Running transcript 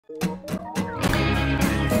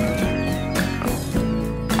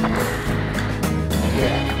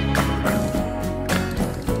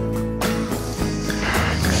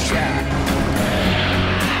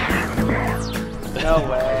No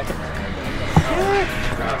way.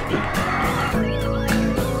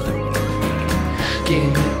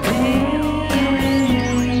 Give me pain,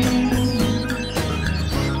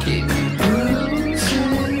 give me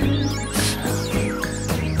bruises.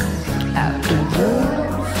 After the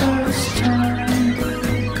first time,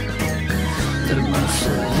 the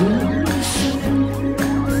muscle loosens.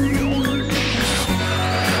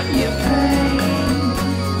 Your pain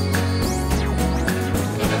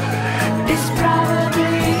is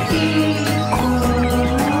probably equal.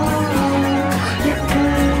 Your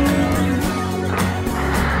pain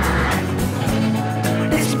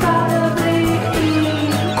is probably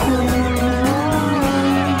equal.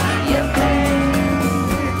 Your pain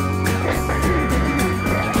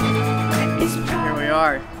is Here we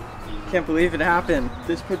are. Can't believe it happened.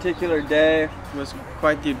 This particular day was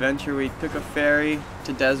quite the adventure. We took a ferry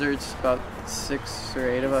to deserts, about 6 or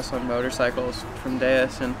 8 of us on motorcycles from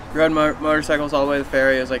Deus, and we rode motorcycles all the way to the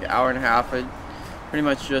ferry. It was like an hour and a half. I pretty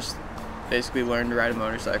much just basically learned to ride a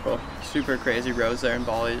motorcycle. Super crazy roads there in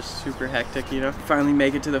Bali, just super hectic, you know. Finally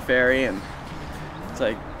make it to the ferry, and it's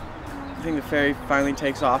like, I think the ferry finally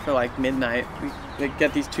takes off at like midnight. We like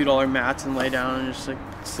get these $2 mats and lay down and just like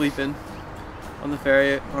sleeping on the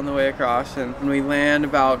ferry on the way across, and when we land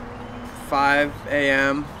about 5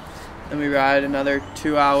 a.m. and we ride another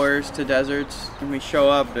 2 hours to deserts, and we show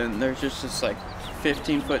up and there's just this like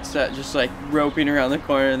 15-foot set just like roping around the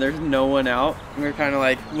corner and there's no one out. And we're kind of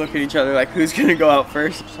like look at each other like, who's gonna go out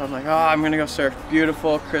first? So I'm like, oh, I'm gonna go surf.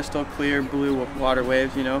 Beautiful crystal clear blue water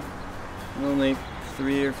waves, you know. And only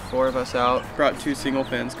 3 or 4 of us out. Brought 2 single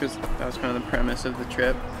fins because that was kind of the premise of the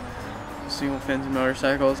trip. Single fins and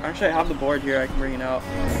motorcycles. Actually, I have the board here. I can bring it out.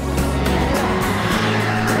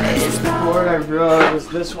 The board I rode was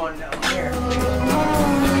this one down here.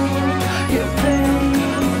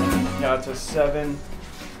 Yeah, it's a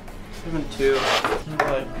 7.2.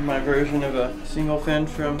 Like my version of a single fin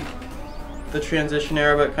from the transition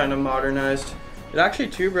era, but kind of modernized. It actually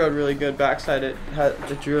tube rode really good backside. It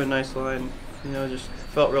drew a nice line. You know, just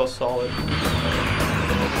felt real solid.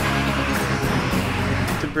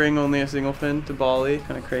 To bring only a single fin to Bali,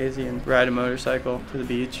 kind of crazy, and ride a motorcycle to the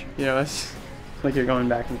beach. You know, it's like you're going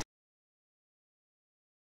back in time.